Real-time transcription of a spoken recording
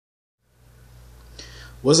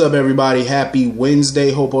What's up, everybody? Happy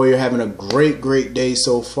Wednesday. Hope all you're having a great day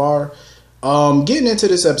so far. Getting into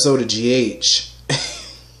this episode of GH.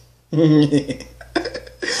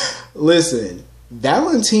 Listen,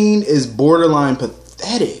 Valentine is borderline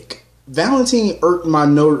pathetic. Valentine irked my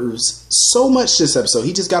nerves so much this episode.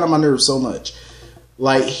 He just got on my nerves so much.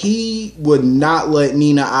 Like, he would not let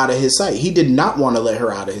Nina out of his sight. He did not want to let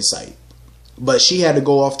her out of his sight. But she had to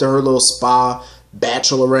go off to her little spa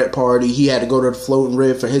bachelorette party. He had to go to the Floating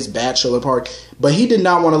Rib for his bachelor party. But he did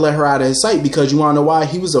not want to let her out of his sight because you want to know why?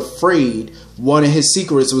 He was afraid one of his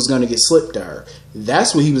secrets was going to get slipped to her.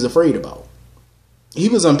 That's what he was afraid about. He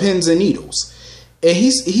was on pins and needles. And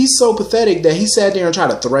he's so pathetic that he sat there and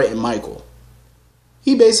tried to threaten Michael.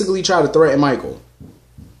 He basically tried to threaten Michael.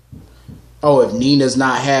 Oh, if Nina's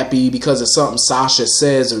not happy because of something Sasha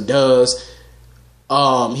says or does,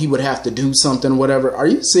 he would have to do something, whatever. Are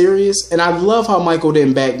you serious? And I love how Michael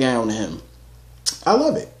didn't back down to him. I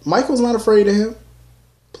love it. Michael's not afraid of him.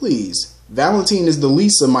 Please. Valentine is the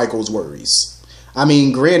least of Michael's worries. I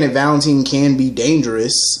mean, granted, Valentine can be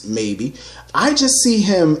dangerous, maybe. I just see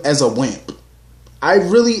him as a wimp. I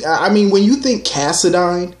mean, when you think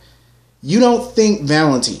Cassadine, you don't think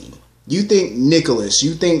Valentine. You think Nicholas.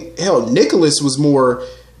 You think, hell, Nicholas was more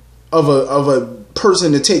of a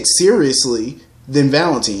person to take seriously than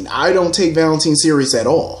Valentine. I don't take Valentine serious at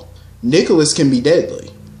all. Nicholas can be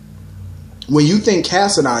deadly. When you think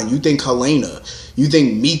Cassadine, you think Helena, you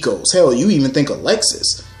think Mikos, hell, you even think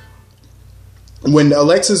Alexis. When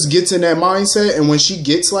Alexis gets in that mindset and when she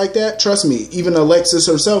gets like that, trust me, even Alexis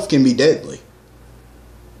herself can be deadly.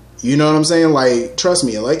 You know what I'm saying? Like, trust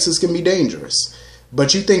me, Alexis can be dangerous.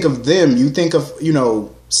 But you think of them, you think of,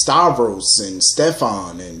 Stavros and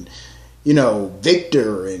Stefan and,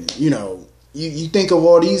 Victor and, You think of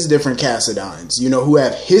all these different Cassadines, who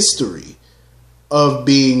have history of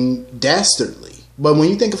being dastardly. But when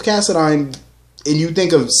you think of Cassadine and you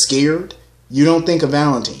think of scared, you don't think of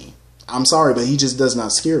Valentine. I'm sorry, but he just does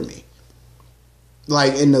not scare me.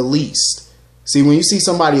 Like, in the least. See, when you see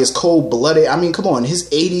somebody as cold-blooded, I mean, come on, his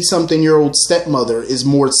 80-something-year-old stepmother is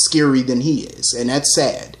more scary than he is. And that's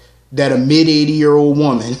sad. That a mid-80-year-old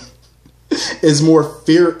woman is more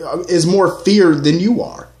feared than you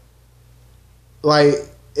are. Like,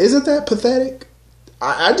 isn't that pathetic?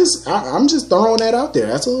 I'm just throwing that out there.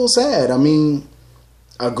 That's a little sad. I mean,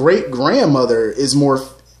 a great grandmother is more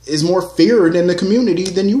feared in the community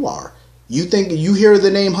than you are. You think you hear the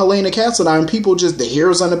name Helena Cassadine, people just, the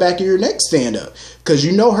hairs on the back of your neck stand up because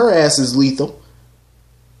you know her ass is lethal.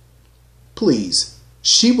 Please.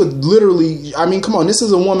 She would literally, I mean, come on, this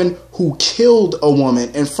is a woman who killed a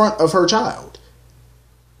woman in front of her child.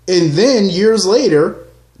 And then years later,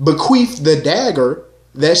 bequeathed the dagger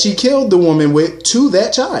that she killed the woman with to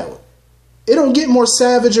that child. It don't get more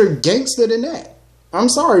savage or gangster than that. I'm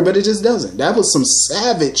sorry, but it just doesn't. That was some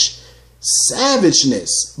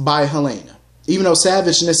savageness by Helena. Even though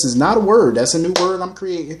savageness is not a word. That's a new word I'm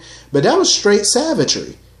creating. But that was straight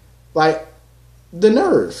savagery. Like, the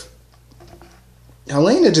nerve.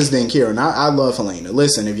 Helena just didn't care. And I love Helena.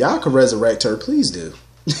 Listen, if y'all could resurrect her, please do.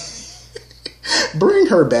 Bring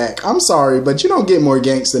her back. I'm sorry, but you don't get more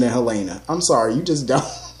gangster than Helena. I'm sorry, you just don't.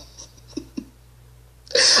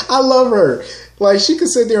 I love her. Like, she could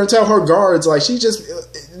sit there and tell her guards, like, this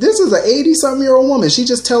is an 80-something-year-old woman. She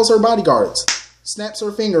just tells her bodyguards, snaps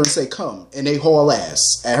her finger and say, come, and they haul ass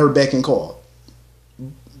at her beck and call.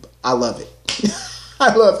 I love it.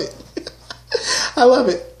 I love it. I love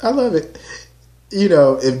it. I love it.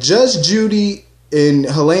 If Judge Judy and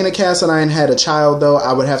Helena Cassadine had a child, though,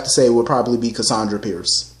 I would have to say it would probably be Cassandra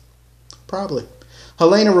Pierce. Probably.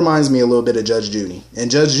 Helena reminds me a little bit of Judge Judy.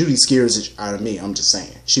 And Judge Judy scares it out of me, I'm just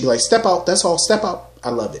saying. She'd be like, step out, that's all, step out. I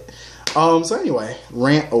love it. So anyway,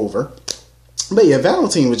 rant over. But yeah,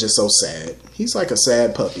 Valentine was just so sad. He's like a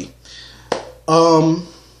sad puppy.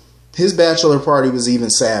 His bachelor party was even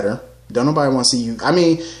sadder. Don't nobody want to see you. I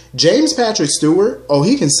mean, James Patrick Stewart,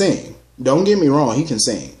 he can sing. Don't get me wrong, he can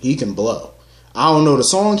sing. He can blow. I don't know the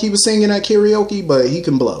song he was singing at karaoke, but he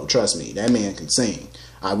can blow. Trust me, that man can sing.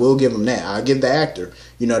 I will give him that. I'll give the actor.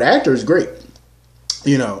 The actor is great.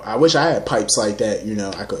 I wish I had pipes like that.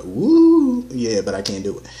 I could, woo, yeah, but I can't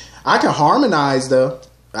do it. I can harmonize, though.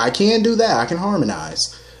 I can do that. I can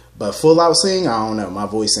harmonize. But full out sing, I don't know. My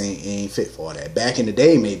voice ain't fit for that. Back in the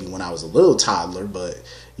day, maybe when I was a little toddler, but,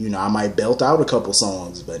 I might belt out a couple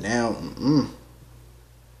songs. But now,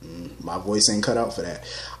 my voice ain't cut out for that.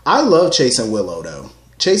 I love Chase and Willow, though.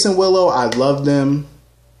 Chase and Willow, I love them.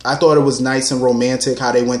 I thought it was nice and romantic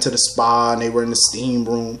how they went to the spa and they were in the steam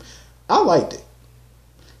room. I liked it.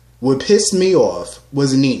 What pissed me off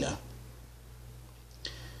was Nina.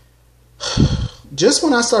 just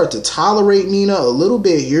when I start to tolerate Nina a little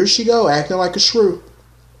bit, here she go acting like a shrew.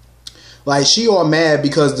 Like, she all mad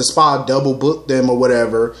because the spa double booked them or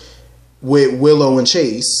whatever with Willow and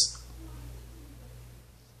Chase.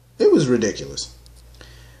 It was ridiculous.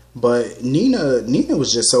 But Nina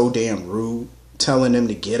was just so damn rude, telling them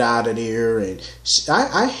to get out of there. And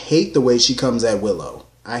I hate the way she comes at Willow.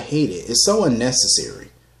 I hate it. It's so unnecessary.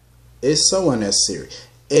 It's so unnecessary.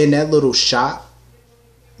 And that little shot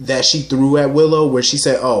that she threw at Willow where she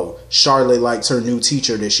said, oh, Charlotte likes her new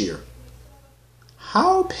teacher this year.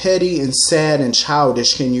 How petty and sad and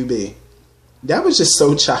childish can you be? That was just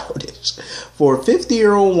so childish. For a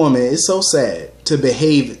 50-year-old woman, it's so sad to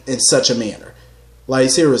behave in such a manner. Like,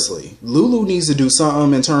 seriously, Lulu needs to do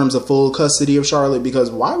something in terms of full custody of Charlotte, because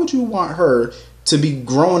why would you want her to be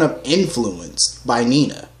grown up influenced by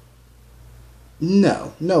Nina?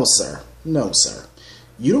 No, sir. No, sir.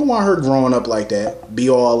 You don't want her growing up like that, be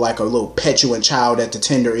all like a little petulant child at the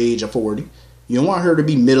tender age of 40. You don't want her to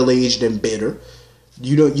be middle-aged and bitter.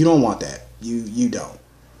 You don't want that. You don't.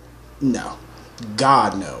 No.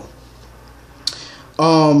 God,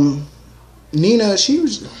 no. Nina, she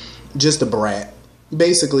was just a brat.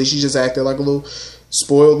 Basically, she just acted like a little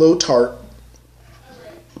spoiled little tart.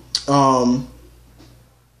 I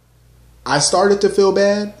started to feel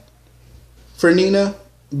bad for Nina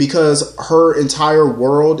because her entire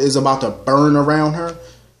world is about to burn around her.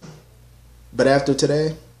 But after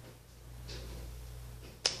today,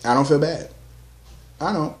 I don't feel bad.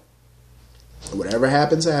 I don't. Whatever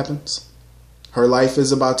happens, happens. Her life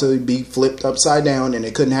is about to be flipped upside down, and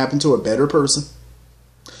it couldn't happen to a better person.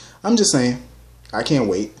 I'm just saying. I can't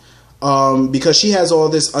wait. Because she has all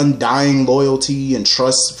this undying loyalty and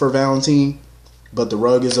trust for Valentine, but the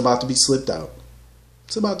rug is about to be slipped out.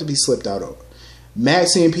 It's about to be slipped out over.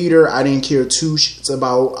 Maxie and Peter, I didn't care two shits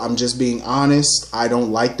about. I'm just being honest. I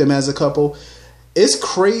don't like them as a couple. It's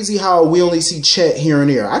crazy how we only see Chet here and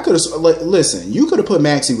there. I could have, listen, you could have put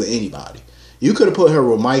Maxie with anybody. You could have put her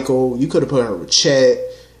with Michael. You could have put her with Chet.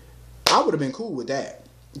 I would have been cool with that.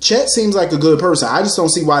 Chet seems like a good person. I just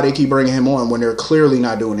don't see why they keep bringing him on when they're clearly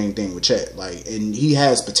not doing anything with Chet. Like, and he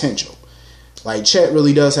has potential. Like, Chet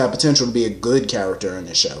really does have potential to be a good character in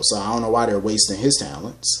the show. So I don't know why they're wasting his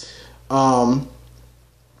talents.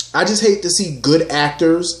 I just hate to see good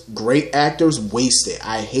actors, great actors, wasted.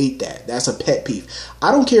 I hate that. That's a pet peeve.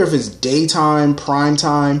 I don't care if it's daytime, prime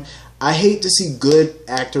time. I hate to see good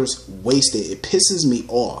actors wasted. It pisses me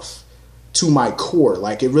off to my core.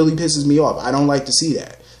 Like, it really pisses me off. I don't like to see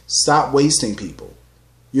that. Stop wasting people.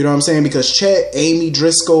 You know what I'm saying? Because Chet, Amy,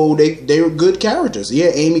 Driscoll, they were good characters.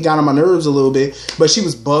 Yeah, Amy got on my nerves a little bit, but she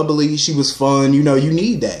was bubbly. She was fun. You know, you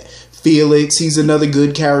need that. Felix, he's another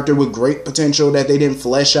good character with great potential that they didn't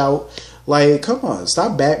flesh out. Like, come on,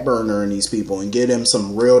 stop backburnering these people and give them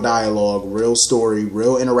some real dialogue, real story,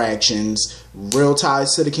 real interactions, real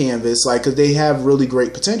ties to the canvas. Like, because they have really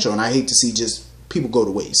great potential, and I hate to see just people go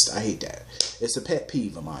to waste. I hate that. It's a pet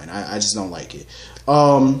peeve of mine. I just don't like it.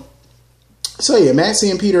 So yeah, Maxie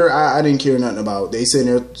and Peter, I didn't care nothing about. They sitting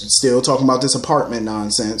there still talking about this apartment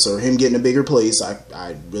nonsense or him getting a bigger place.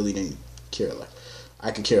 I really didn't care. I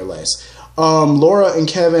could care less. Laura and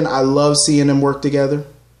Kevin, I love seeing them work together.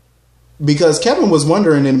 Because Kevin was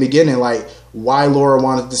wondering in the beginning, like, why Laura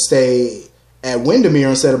wanted to stay at Windermere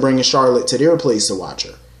instead of bringing Charlotte to their place to watch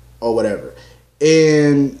her. Or whatever.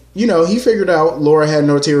 And, you know, he figured out Laura had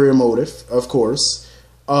an ulterior motive, of course.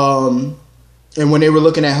 And when they were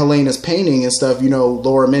looking at Helena's painting and stuff, you know,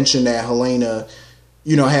 Laura mentioned that Helena,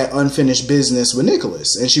 you know, had unfinished business with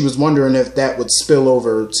Nicholas. And she was wondering if that would spill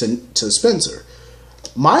over to Spencer.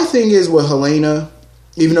 My thing is with Helena,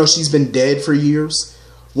 even though she's been dead for years,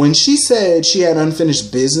 when she said she had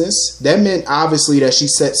unfinished business, that meant obviously that she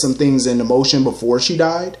set some things into motion before she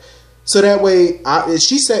died. So that way,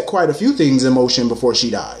 she set quite a few things in motion before she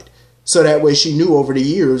died. So that way she knew over the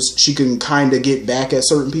years she can kind of get back at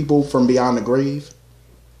certain people from beyond the grave.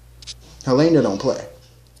 Helena don't play.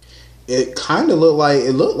 It kind of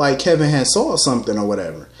looked like Kevin had saw something or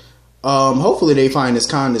whatever. Hopefully they find this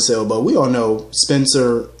condescending, but we all know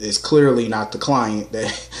Spencer is clearly not the client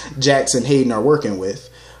that Jax and Hayden are working with.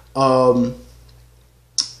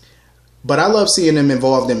 But I love seeing them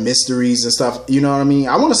involved in mysteries and stuff. You know what I mean?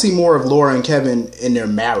 I want to see more of Laura and Kevin in their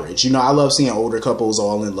marriage. You know, I love seeing older couples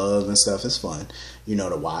all in love and stuff. It's fun, you know,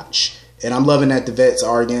 to watch. And I'm loving that the vets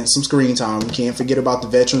are getting some screen time. We can't forget about the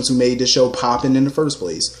veterans who made this show popping in the first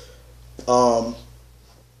place. So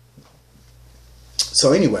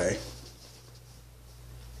anyway,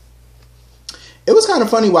 it was kind of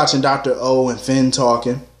funny watching Dr. O and Finn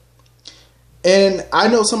talking. And I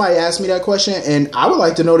know somebody asked me that question, and I would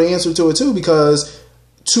like to know the answer to it too, because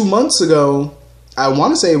 2 months ago, I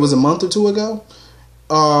want to say it was a month or two ago.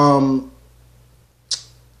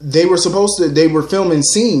 They were filming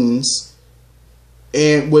scenes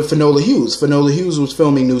and with Finola Hughes. Finola Hughes was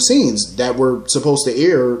filming new scenes that were supposed to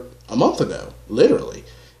air a month ago, literally.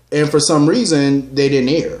 And for some reason, they didn't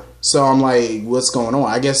air. So I'm like, what's going on?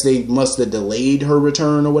 I guess they must have delayed her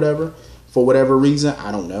return or whatever, for whatever reason.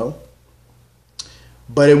 I don't know.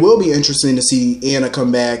 But it will be interesting to see Anna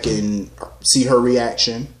come back and see her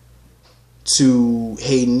reaction to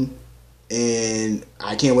Hayden. And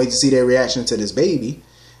I can't wait to see their reaction to this baby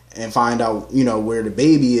and find out, where the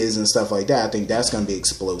baby is and stuff like that. I think that's going to be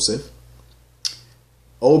explosive.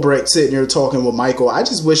 Obrecht sitting there talking with Michael. I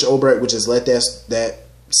just wish Obrecht would just let that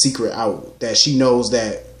secret out, that she knows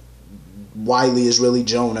that Wiley is really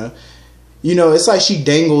Jonah. It's like she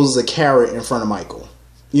dangles a carrot in front of Michael.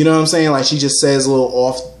 You know what I'm saying? Like she just says a little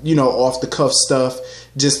off the cuff stuff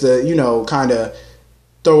just to, kind of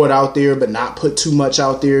throw it out there but not put too much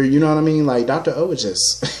out there. You know what I mean? Like Dr. O is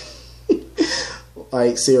just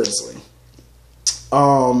like seriously.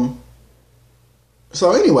 So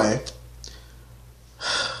anyway,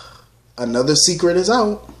 another secret is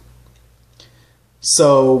out.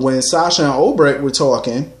 So when Sasha and Obrecht were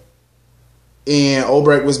talking, and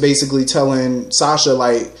Obrecht was basically telling Sasha,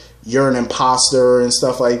 like, you're an imposter and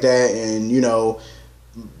stuff like that, and,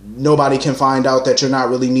 nobody can find out that you're not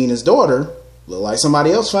really Nina's daughter. Look like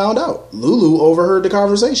somebody else found out. Lulu overheard the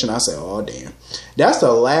conversation. I said, oh, damn. That's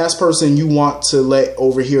the last person you want to let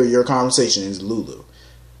overhear your conversation is Lulu.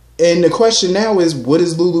 And the question now is, what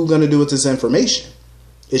is Lulu going to do with this information?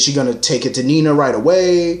 Is she going to take it to Nina right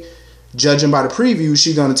away? Judging by the preview,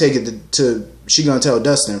 she's going to take it she's going to tell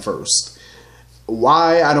Dustin first.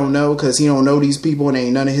 Why? I don't know, because he don't know these people and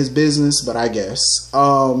ain't none of his business, but I guess.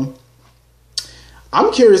 I'm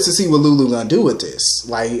curious to see what Lulu going to do with this.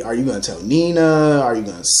 Like, are you going to tell Nina? Are you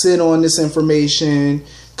going to sit on this information?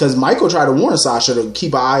 Because Michael tried to warn Sasha to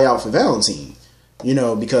keep an eye out for Valentine,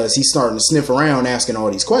 because he's starting to sniff around asking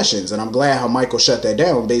all these questions. And I'm glad how Michael shut that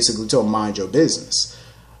down and basically told him, mind your business.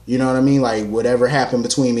 You know what I mean? Like, whatever happened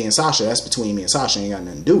between me and Sasha, that's between me and Sasha. Ain't got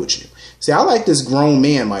nothing to do with you. See, I like this grown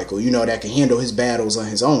man, Michael, that can handle his battles on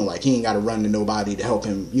his own. Like, he ain't got to run to nobody to help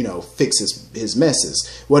him, fix his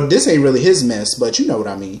messes. Well, this ain't really his mess, but you know what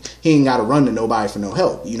I mean. He ain't got to run to nobody for no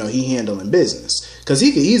help. He handling business. Because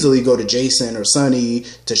he could easily go to Jason or Sonny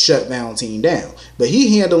to shut Valentine down. But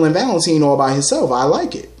he handling Valentine all by himself. I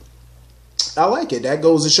like it. I like it. That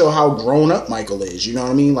goes to show how grown up Michael is. You know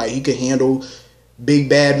what I mean? Like, he could handle big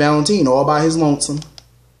bad Valentine all by his lonesome.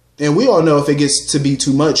 And we all know if it gets to be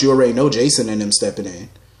too much, you already know Jason and them stepping in.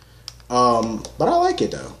 But I like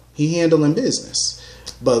it though. He handling business.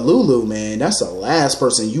 But Lulu, man, that's the last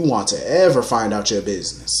person you want to ever find out your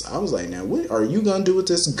business. I was like, now what are you going to do with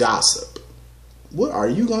this gossip? What are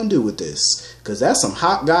you going to do with this? Because that's some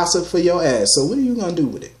hot gossip for your ass. So what are you going to do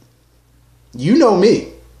with it? You know me.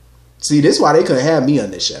 See, this is why they couldn't have me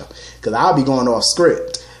on this show. Because I'll be going off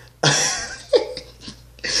script.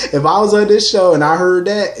 If I was on this show and I heard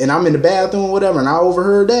that and I'm in the bathroom or whatever and I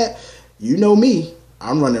overheard that, you know me.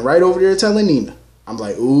 I'm running right over there telling Nina. I'm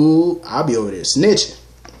like, ooh, I'll be over there snitching.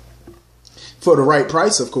 For the right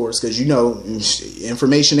price, of course, because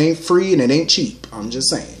information ain't free and it ain't cheap. I'm just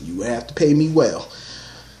saying. You would have to pay me well.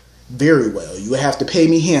 Very well. You would have to pay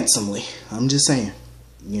me handsomely. I'm just saying.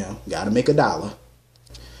 Got to make a dollar.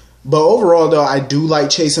 But overall, though, I do like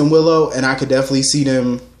Chase and Willow, and I could definitely see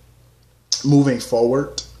them moving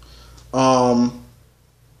forward in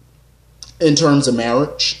terms of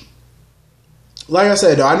marriage. Like I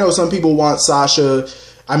said, though, I know some people want Sasha.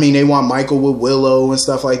 I mean, they want Michael with Willow and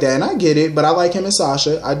stuff like that, and I get it, but I like him and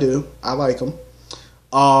Sasha. I do. I like him.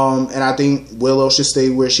 And I think Willow should stay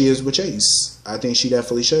where she is with Chase. I think she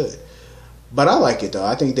definitely should. But I like it, though.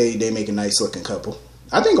 I think they make a nice looking couple.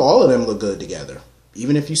 I think all of them look good together.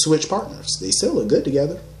 Even if you switch partners, they still look good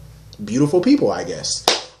together. Beautiful people, I guess.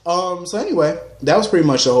 So anyway, that was pretty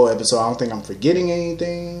much the whole episode. I don't think I'm forgetting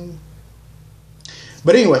anything.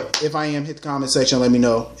 But anyway, if I am, hit the comment section. Let me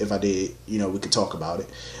know if I did. We could talk about it.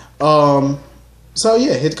 So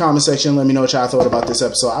yeah, hit the comment section. Let me know what y'all thought about this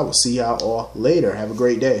episode. I will see y'all all later. Have a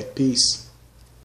great day. Peace.